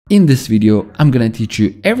In this video, I'm gonna teach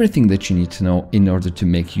you everything that you need to know in order to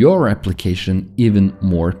make your application even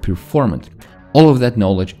more performant. All of that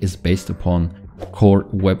knowledge is based upon core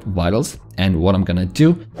web vitals, and what I'm gonna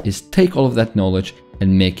do is take all of that knowledge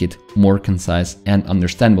and make it more concise and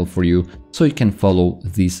understandable for you so you can follow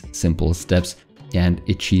these simple steps and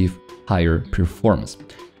achieve higher performance.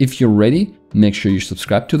 If you're ready, make sure you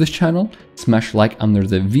subscribe to this channel, smash like under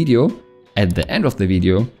the video at the end of the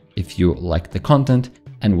video if you like the content.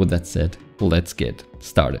 And with that said, let's get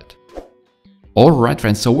started. All right,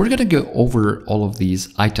 friends, so we're gonna go over all of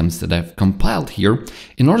these items that I've compiled here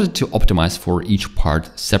in order to optimize for each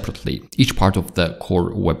part separately, each part of the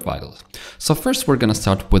core web vitals. So first we're gonna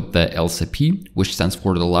start with the LCP, which stands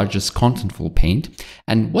for the Largest Contentful Paint.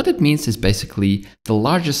 And what it means is basically the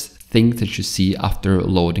largest thing that you see after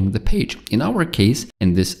loading the page. In our case,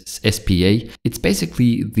 in this SPA, it's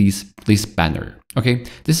basically this banner. Okay,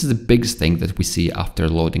 this is the biggest thing that we see after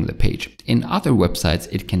loading the page. In other websites,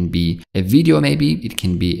 it can be a video maybe, it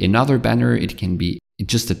can be another banner, it can be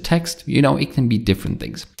just a text, you know, it can be different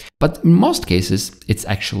things. But in most cases, it's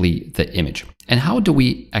actually the image. And how do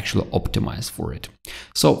we actually optimize for it?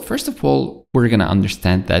 So first of all, we're gonna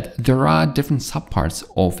understand that there are different subparts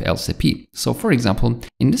of LCP. So for example,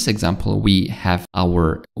 in this example, we have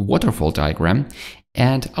our waterfall diagram.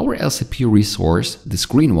 And our LCP resource, this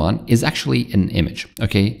green one, is actually an image,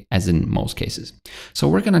 okay, as in most cases. So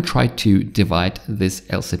we're gonna try to divide this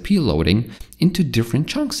LCP loading into different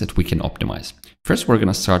chunks that we can optimize. First, we're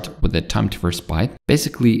gonna start with the time to first byte.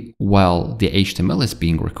 Basically, while the HTML is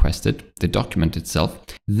being requested, the document itself,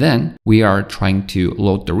 then we are trying to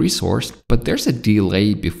load the resource, but there's a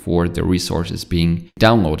delay before the resource is being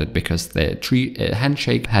downloaded because the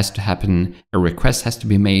handshake has to happen, a request has to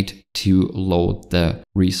be made to load the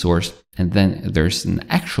resource, and then there's an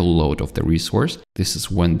actual load of the resource. This is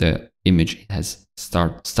when the image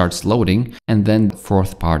starts loading, and then the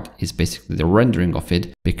fourth part is basically the rendering of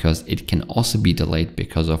it, because it can also be delayed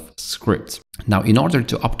because of scripts. Now, in order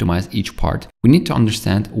to optimize each part, we need to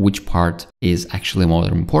understand which part is actually more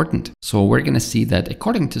important. So we're going to see that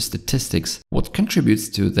according to statistics, what contributes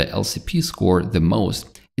to the LCP score the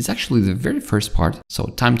most is actually the very first part, so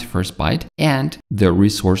time to first byte, and the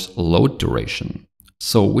resource load duration.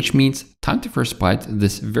 So which means time to first byte,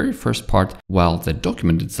 this very first part, while the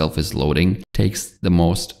document itself is loading, takes the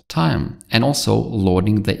most time, and also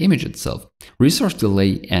loading the image itself. Resource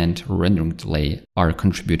delay and rendering delay are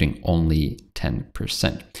contributing only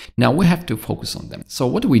 10%. Now we have to focus on them. So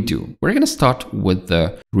what do? We're going to start with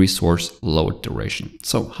the resource load duration.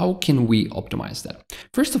 So how can we optimize that?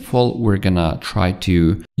 First of all, we're going to try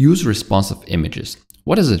to use responsive images.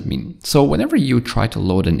 What does it mean? So whenever you try to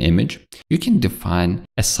load an image, you can define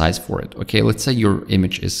a size for it. Okay, let's say your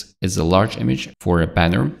image is a large image for a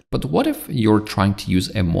banner, but what if you're trying to use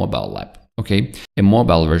a mobile app? Okay, a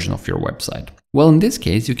mobile version of your website. Well, in this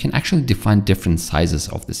case, you can actually define different sizes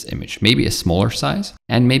of this image, maybe a smaller size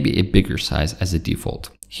and maybe a bigger size as a default.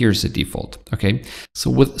 Here's the default, okay? So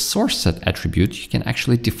with source set attribute, you can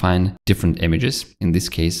actually define different images. In this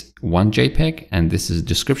case, one JPEG, and this is a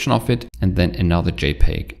description of it, and then another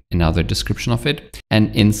JPEG, another description of it.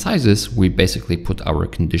 And in sizes, we basically put our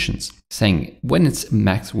conditions, saying when it's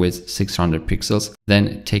max with 600 pixels,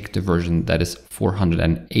 then take the version that is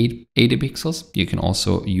 480 pixels. You can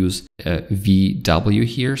also use VW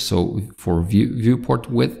here, so for viewport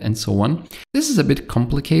width and so on. This is a bit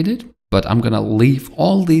complicated, but I'm gonna leave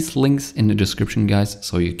all these links in the description, guys,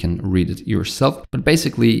 so you can read it yourself. But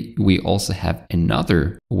basically, we also have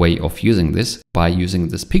another way of using this by using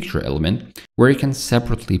this picture element, where you can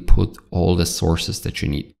separately put all the sources that you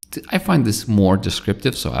need. I find this more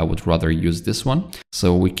descriptive, so I would rather use this one.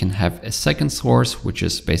 So we can have a second source, which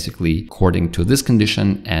is basically according to this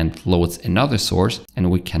condition and loads another source,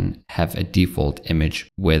 and we can have a default image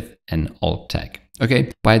with an alt tag.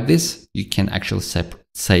 Okay, by this, you can actually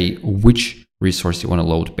say which resource you want to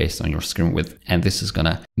load based on your screen width. And this is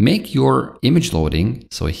gonna make your image loading,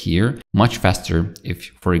 so here, much faster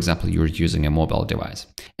if, for example, you're using a mobile device.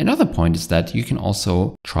 Another point is that you can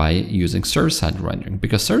also try using server-side rendering,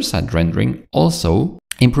 because server-side rendering also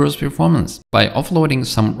improves performance by offloading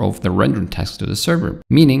some of the rendering tasks to the server.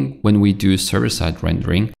 Meaning, when we do server-side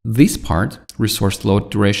rendering, this part, resource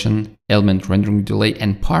load duration, element rendering delay,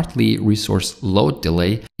 and partly resource load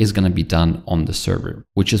delay is going to be done on the server,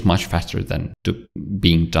 which is much faster than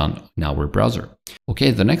being done in our browser.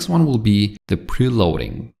 Okay, the next one will be the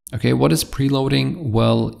preloading. Okay, what is preloading?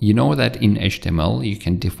 Well, you know that in HTML, you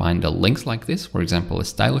can define the links like this, for example, a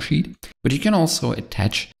style sheet. but you can also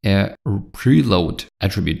attach a preload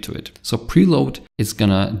attribute to it. So preload is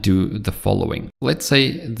gonna do the following. Let's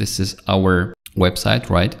say this is our website,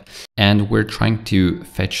 right? And we're trying to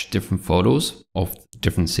fetch different photos of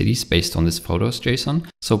different cities based on this photos JSON.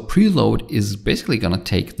 So preload is basically going to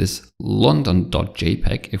take this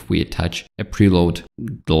london.jpg. If we attach a preload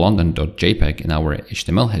the london.jpg in our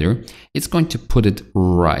HTML header, it's going to put it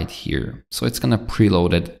right here. So it's going to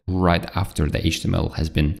preload it right after the HTML has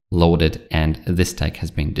been loaded and this tag has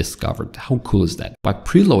been discovered. How cool is that? By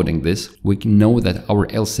preloading this, we can know that our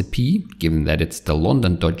LCP, given that it's the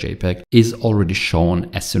london.jpg, is already shown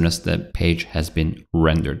as soon as the page has been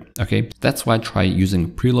rendered. Okay, that's why I try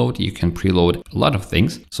using preload. You can preload a lot of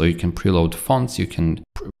things. So you can preload fonts, you can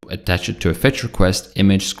attach it to a fetch request,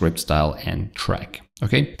 image, script style, and track.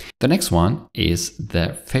 Okay, the next one is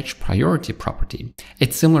the fetch priority property.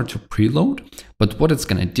 It's similar to preload, but what it's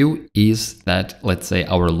going to do is that, let's say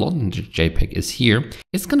our London JPEG is here,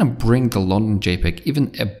 it's going to bring the London JPEG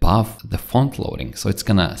even above the font loading. So it's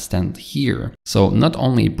going to stand here. So not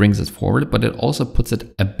only it brings it forward, but it also puts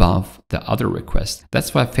it above the other request.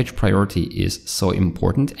 That's why fetch priority is so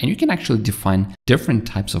important. And you can actually define different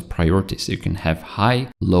types of priorities. You can have high,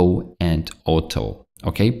 low, and auto.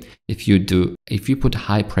 Okay, if you put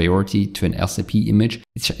high priority to an LCP image,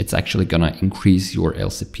 it's actually gonna increase your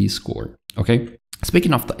LCP score. Okay,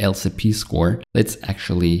 speaking of the LCP score, let's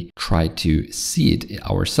actually try to see it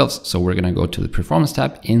ourselves. So we're gonna go to the performance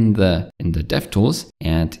tab in the DevTools,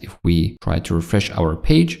 and if we try to refresh our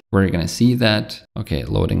page, we're gonna see that, okay,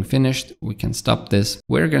 loading finished. We can stop this.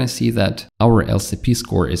 We're gonna see that our LCP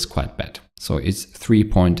score is quite bad. So it's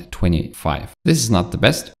 3.25. This is not the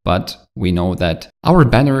best, but we know that our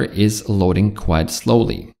banner is loading quite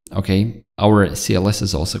slowly. Okay, our CLS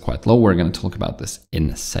is also quite low. We're going to talk about this in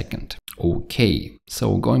a second. Okay,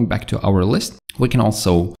 so going back to our list, we can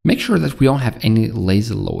also make sure that we don't have any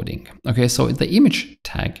lazy loading. Okay, so the image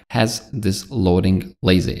tag has this loading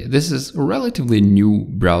lazy. This is a relatively new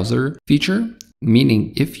browser feature,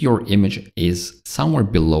 meaning if your image is somewhere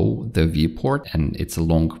below the viewport and it's a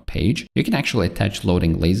long page, you can actually attach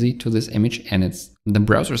loading lazy to this image, and the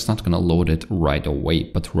browser is not going to load it right away,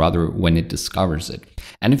 but rather when it discovers it.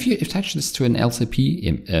 And if you attach this to an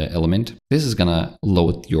LCP element, this is going to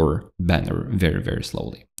load your banner very, very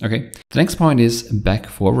slowly. Okay, the next point is back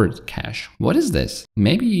forward cache. What is this?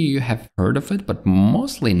 Maybe you have heard of it, but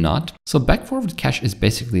mostly not. So back forward cache is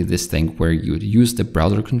basically this thing where you use the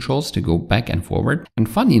browser controls to go back and forward. And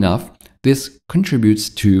funny enough, this contributes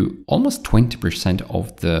to almost 20%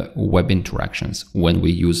 of the web interactions when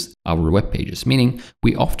we use our web pages, meaning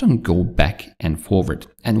we often go back and forward.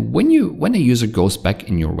 And when a user goes back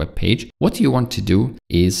in your web page, what you want to do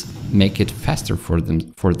is make it faster for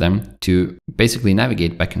them to basically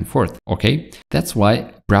navigate back and forth. Okay, that's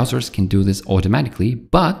why browsers can do this automatically,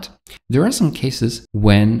 but there are some cases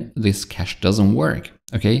when this cache doesn't work.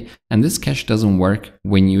 Okay, and this cache doesn't work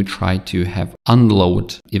when you try to have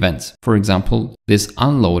unload events. For example, this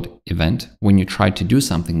unload event, when you try to do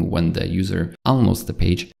something when the user unloads the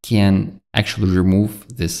page, can actually remove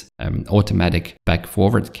this automatic back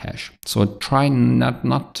forward cache. So try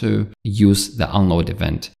not to use the unload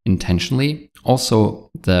event intentionally. Also,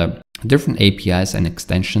 the different APIs and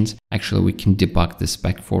extensions, actually we can debug this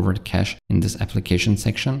back forward cache in this application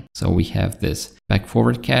section. So we have this back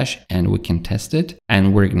forward cache and we can test it,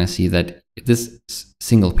 and we're gonna see that this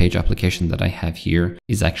single page application that I have here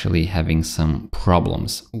is actually having some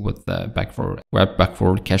problems with the back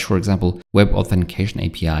forward cache. For example, web authentication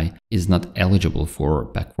API is not eligible for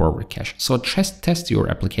back forward cache. So test your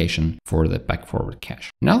application for the back forward cache.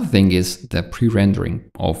 Another thing is the pre-rendering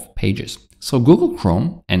of pages. So Google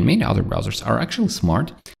Chrome and many other browsers are actually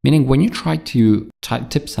smart, meaning when you try to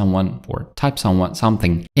type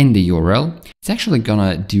something in the URL, it's actually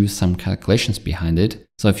gonna do some calculations behind it.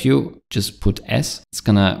 So if you just put S, it's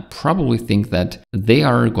gonna probably think that they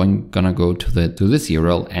are gonna go to this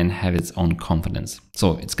URL and have its own confidence.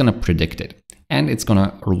 So it's gonna predict it, and it's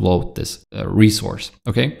gonna load this resource,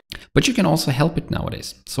 okay? But you can also help it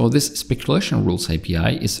nowadays. So this speculation rules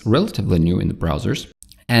API is relatively new in the browsers.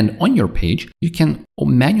 And on your page, you can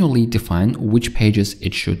manually define which pages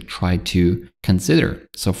it should try to consider.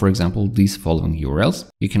 So for example, these following URLs,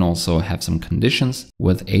 you can also have some conditions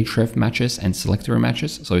with href matches and selector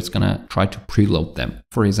matches. So it's gonna try to preload them.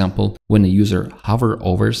 For example, when a user hover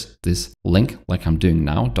over this link, like I'm doing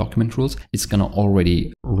now, document rules, it's gonna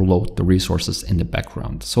already load the resources in the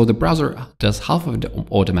background. So the browser does half of it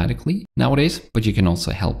automatically nowadays, but you can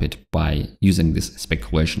also help it by using these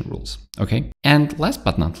speculation rules. Okay. And last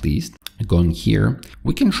but not least, going here,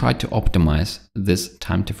 we can try to optimize this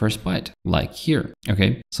time to first byte. Like like here.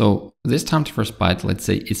 Okay, so this time to first byte, let's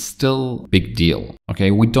say, is still a big deal.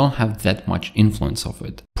 Okay, we don't have that much influence of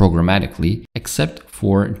it programmatically, except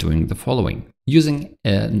for doing the following. Using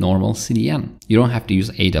a normal CDN. You don't have to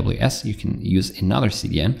use AWS, you can use another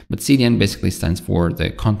CDN, but CDN basically stands for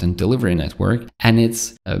the Content Delivery Network, and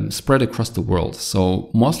it's spread across the world.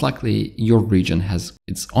 So most likely your region has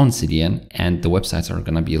its own CDN, and the websites are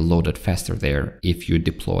going to be loaded faster there if you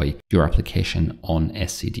deploy your application on a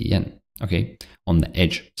CDN. Okay, on the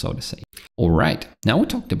edge, so to say. All right, now we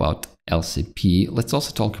talked about LCP. Let's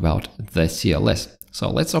also talk about the CLS. So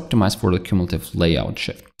let's optimize for the Cumulative Layout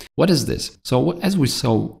Shift. What is this? So as we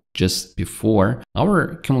saw just before,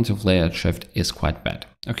 our Cumulative Layout Shift is quite bad.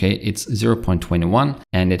 Okay, it's 0.21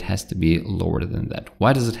 and it has to be lower than that.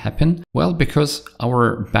 Why does it happen? Well, because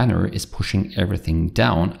our banner is pushing everything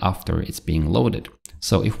down after it's being loaded.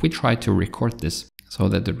 So if we try to record this, so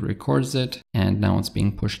that it records it, and now it's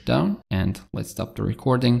being pushed down, and let's stop the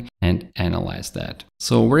recording and analyze that.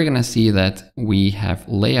 So we're gonna see that we have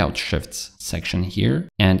layout shifts section here,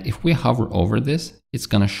 and if we hover over this, it's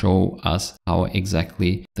gonna show us how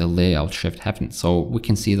exactly the layout shift happens. So we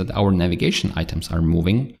can see that our navigation items are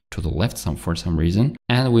moving to the left for some reason,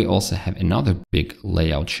 and we also have another big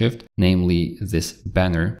layout shift, namely this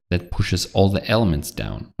banner that pushes all the elements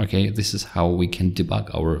down. Okay, this is how we can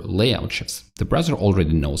debug our layout shifts. The browser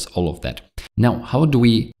already knows all of that. Now, how do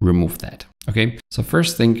we remove that? Okay, so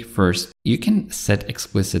first thing first, you can set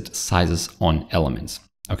explicit sizes on elements.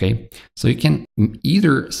 Okay, so you can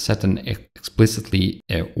either set an explicitly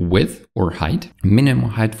width or height,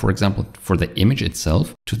 minimum height, for example, for the image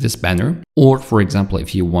itself to this banner, or for example,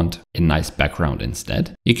 if you want a nice background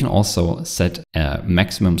instead, you can also set a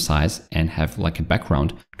maximum size and have like a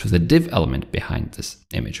background to the div element behind this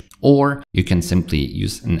image. Or you can simply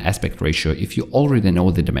use an aspect ratio if you already know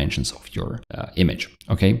the dimensions of your image,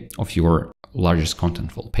 okay, of your largest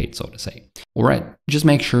contentful paint, so to say. All right, just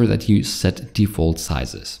make sure that you set default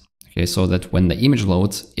sizes. Okay, so that when the image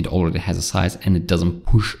loads, it already has a size and it doesn't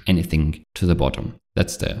push anything to the bottom.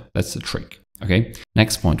 That's the trick. Okay,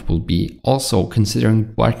 next point will be also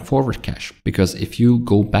considering byte forward cache, because if you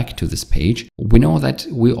go back to this page, we know that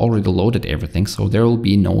we already loaded everything, so there will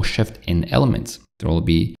be no shift in elements. There will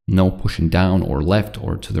be no pushing down or left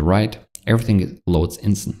or to the right. Everything loads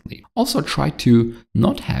instantly. Also try to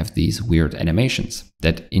not have these weird animations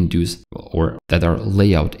that induce or that are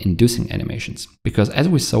layout inducing animations. Because as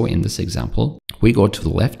we saw in this example, we go to the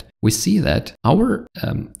left, we see that our,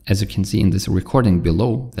 as you can see in this recording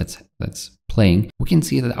below that's playing, we can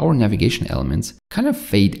see that our navigation elements kind of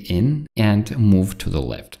fade in and move to the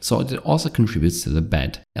left. So it also contributes to the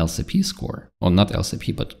bad LCP score. Well, not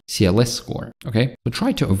LCP, but CLS score. Okay, so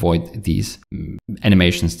try to avoid these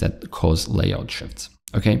animations that cause layout shifts.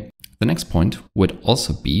 Okay, the next point would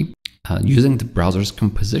also be using the browser's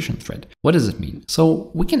composition thread. What does it mean?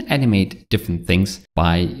 So we can animate different things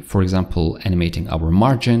by, for example, animating our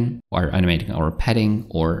margin or animating our padding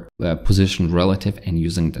or position relative and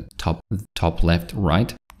using the top left,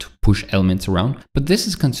 right to push elements around. But this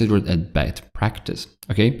is considered a bad practice.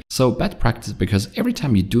 Okay, so bad practice because every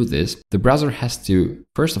time you do this, the browser has to,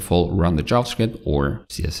 first of all, run the JavaScript or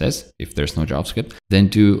CSS if there's no JavaScript, then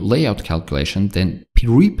do layout calculation, then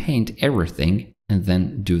repaint everything, and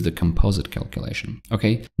then do the composite calculation.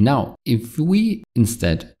 Okay, now if we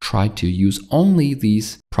instead try to use only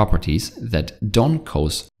these properties that don't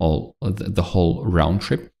cause the whole round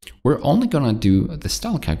trip, we're only gonna do the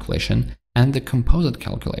style calculation and the composite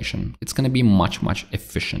calculation. It's going to be much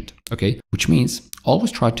efficient, okay? Which means always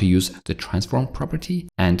try to use the transform property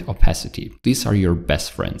and opacity. These are your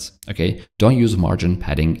best friends, okay? Don't use margin,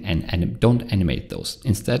 padding, and don't animate those.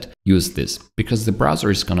 Instead, use this because the browser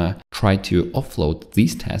is going to try to offload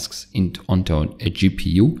these tasks onto a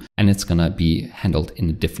GPU, and it's going to be handled in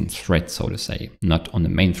a different thread, so to say, not on the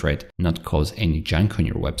main thread, not cause any junk on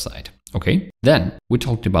your website, okay? Then we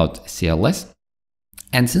talked about CLS.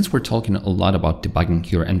 And since we're talking a lot about debugging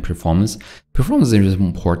here and performance is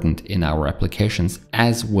important in our applications,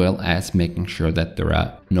 as well as making sure that there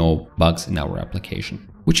are no bugs in our application.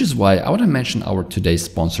 Which is why I want to mention our today's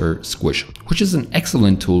sponsor, Squish, which is an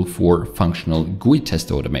excellent tool for functional GUI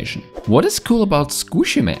test automation. What is cool about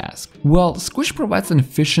Squish, you may ask? Well, Squish provides an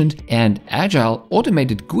efficient and agile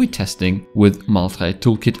automated GUI testing with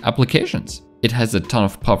multi-toolkit applications. It has a ton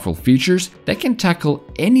of powerful features that can tackle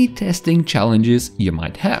any testing challenges you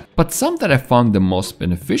might have. But some that I found the most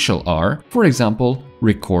beneficial are, for example,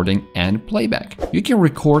 recording and playback. You can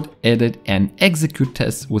record, edit, and execute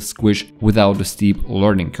tests with Squish without a steep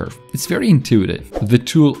learning curve. It's very intuitive. The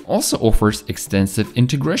tool also offers extensive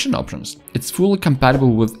integration options. It's fully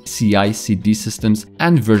compatible with CI/CD systems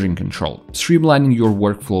and version control, streamlining your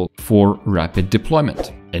workflow for rapid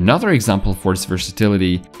deployment. Another example for its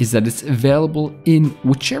versatility is that it's available in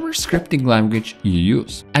whichever scripting language you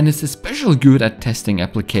use. And it's especially good at testing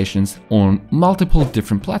applications on multiple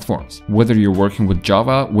different platforms. Whether you're working with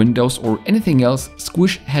Java, Windows, or anything else,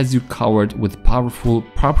 Squish has you covered with powerful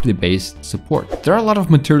property-based support. There are a lot of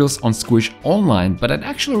materials on Squish online, but I'd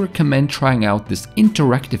actually recommend trying out this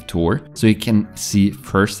interactive tour so you can see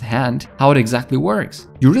firsthand how it exactly works.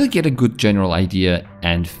 You really get a good general idea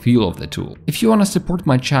and feel of the tool. If you want to support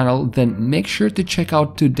my channel, then make sure to check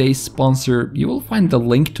out today's sponsor. You will find the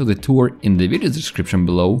link to the tour in the video description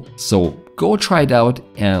below, so go try it out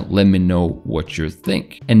and let me know what you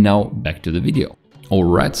think. And now back to the video.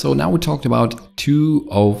 Alright, so now we talked about two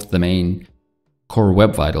of the main core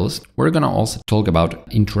web vitals. We're gonna also talk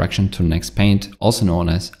about Interaction to Next Paint, also known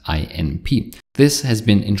as INP. This has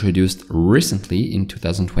been introduced recently in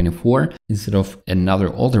 2024 instead of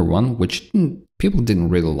another older one, which people didn't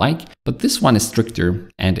really like, but this one is stricter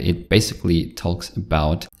and it basically talks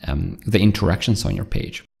about the interactions on your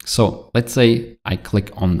page. So let's say I click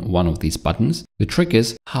on one of these buttons. The trick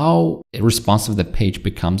is how responsive the page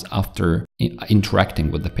becomes after interacting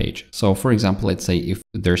with the page. So for example, let's say if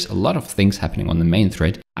there's a lot of things happening on the main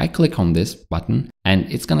thread, I click on this button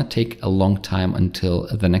and it's gonna take a long time until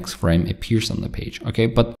the next frame appears on the page, okay?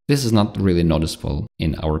 But this is not really noticeable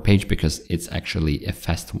in our page because it's actually a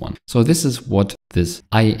fast one. So this is what this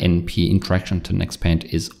INP, Interaction to Next Paint,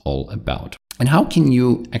 is all about. And how can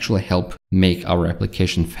you actually help make our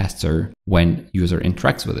application faster when user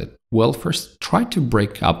interacts with it? Well, first try to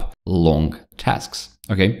break up long tasks,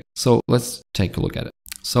 okay? So let's take a look at it.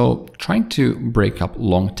 So trying to break up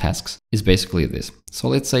long tasks is basically this. So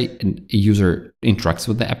let's say a user interacts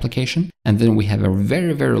with the application and then we have a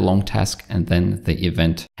very, very long task and then the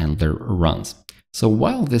event handler runs. So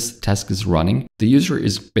while this task is running, the user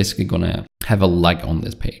is basically gonna have a lag on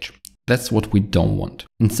this page. That's what we don't want.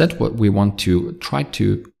 Instead, what we want to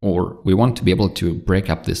we want to be able to break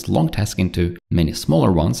up this long task into many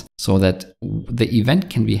smaller ones so that the event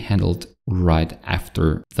can be handled right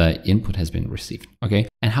after the input has been received, okay?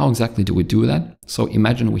 And how exactly do we do that? So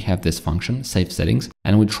imagine we have this function, save settings,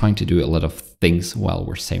 and we're trying to do a lot of things while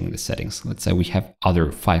we're saving the settings. Let's say we have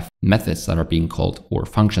other 5 methods that are being called or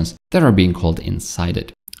functions that are being called inside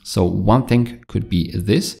it. So one thing could be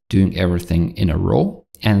this, doing everything in a row.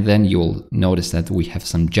 And then you'll notice that we have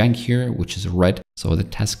some jank here, which is red. So the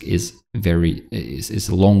task is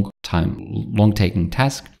a long taking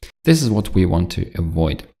task. This is what we want to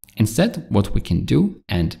avoid. Instead, what we can do,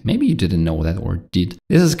 and maybe you didn't know that or did,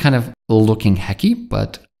 this is kind of looking hacky,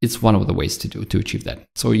 but it's one of the ways to achieve that.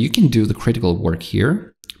 So you can do the critical work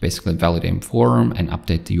here, basically validate form and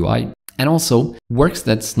update the UI. And also works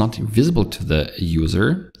that's not visible to the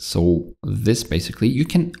user. So this basically, you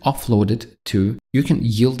can offload it you can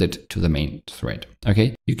yield it to the main thread,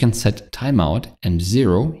 okay? You can set timeout and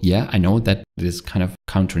 0. Yeah, I know that it is kind of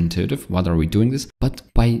counterintuitive. Why are we doing this? But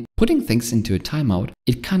by putting things into a timeout,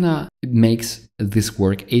 it kind of makes this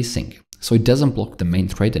work async. So it doesn't block the main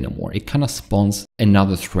thread anymore. It kind of spawns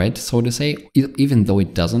another thread, so to say, even though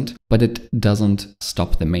it doesn't, but it doesn't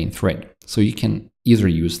stop the main thread. So you can either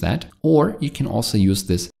use that, or you can also use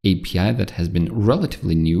this API that has been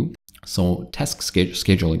relatively new. So task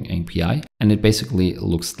scheduling API, and it basically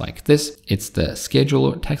looks like this. It's the task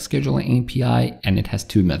scheduling API, and it has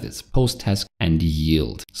 2 methods, post task and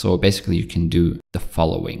yield. So basically you can do the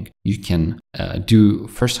following. You can do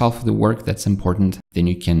first half of the work that's important, then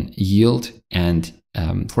you can yield, and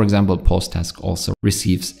for example, post task also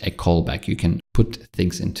receives a callback. You can put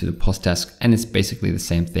things into the post task, and it's basically the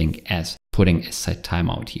same thing as putting a set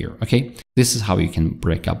timeout here, okay? This is how you can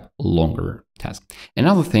break up longer tasks.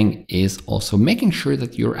 Another thing is also making sure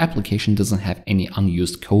that your application doesn't have any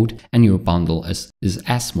unused code and your bundle is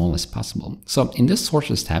as small as possible. So in this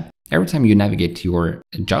sources tab, every time you navigate to your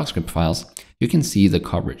JavaScript files, you can see the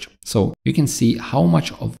coverage. So you can see how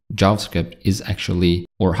much of JavaScript is actually,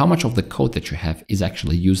 or how much of the code that you have is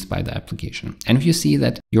actually used by the application. And if you see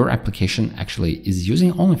that your application actually is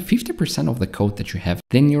using only 50% of the code that you have,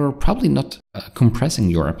 then you're probably not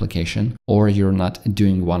compressing your application, or you're not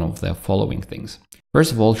doing one of the following things.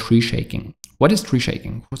 First of all, tree shaking. What is tree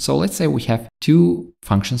shaking? So let's say we have two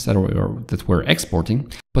functions that we're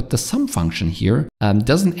exporting, but the sum function here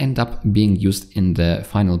doesn't end up being used in the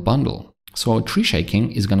final bundle. So tree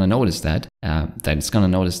shaking is going to notice that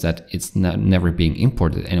it's never being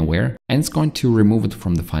imported anywhere, and it's going to remove it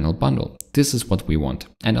from the final bundle. This is what we want.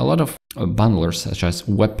 And a lot of bundlers such as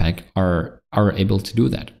Webpack are able to do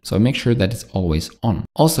that. So make sure that it's always on.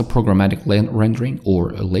 Also, programmatic rendering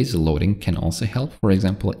or lazy loading can also help. For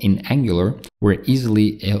example, in Angular, we're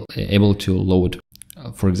easily able to load,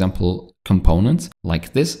 for example, components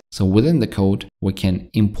like this. So within the code, we can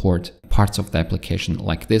import parts of the application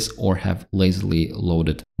like this, or have lazily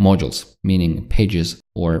loaded modules, meaning pages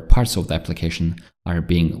or parts of the application are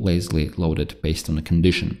being lazily loaded based on a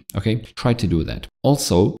condition. Okay, try to do that.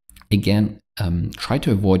 Also, again, try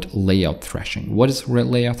to avoid layout thrashing. What is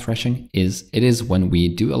layout thrashing? It is when we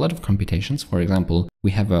do a lot of computations. For example,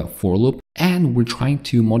 we have a for loop and we're trying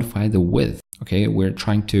to modify the width. Okay, we're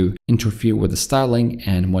trying to interfere with the styling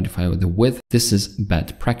and modify the width. This is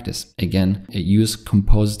bad practice. Again, use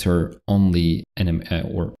compositor only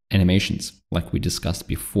animations like we discussed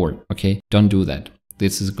before. Okay, don't do that.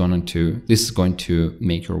 This is going to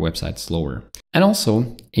make your website slower. And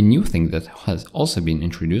also, a new thing that has also been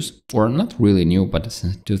introduced, or not really new, but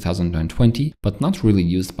since 2020, but not really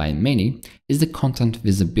used by many, is the content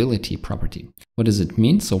visibility property. What does it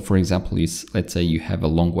mean? So for example, let's say you have a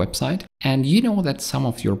long website and you know that some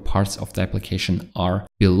of your parts of the application are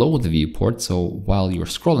below the viewport. So while you're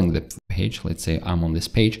scrolling the page, let's say I'm on this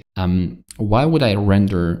page, why would I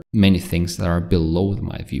render many things that are below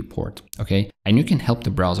my viewport? Okay, and you can help the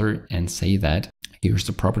browser and say that here's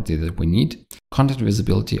the property that we need, content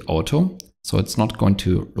visibility auto. So it's not going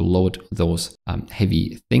to load those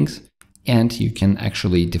heavy things. And you can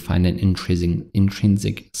actually define an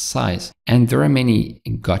intrinsic size. And there are many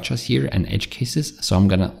gotchas here and edge cases. So I'm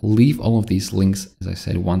gonna leave all of these links, as I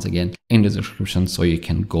said, once again, in the description so you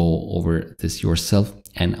can go over this yourself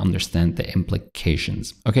and understand the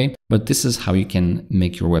implications. Okay, but this is how you can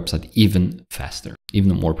make your website even faster,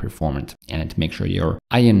 even more performant, and make sure your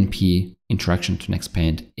INP interaction to next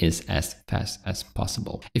paint is as fast as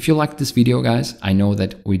possible. If you like this video, guys, I know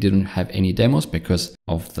that we didn't have any demos because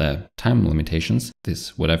of the time limitations.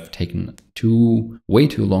 This would have taken way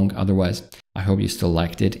too long otherwise. I hope you still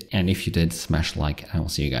liked it, and if you did, smash like, and I will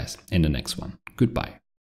see you guys in the next one. Goodbye.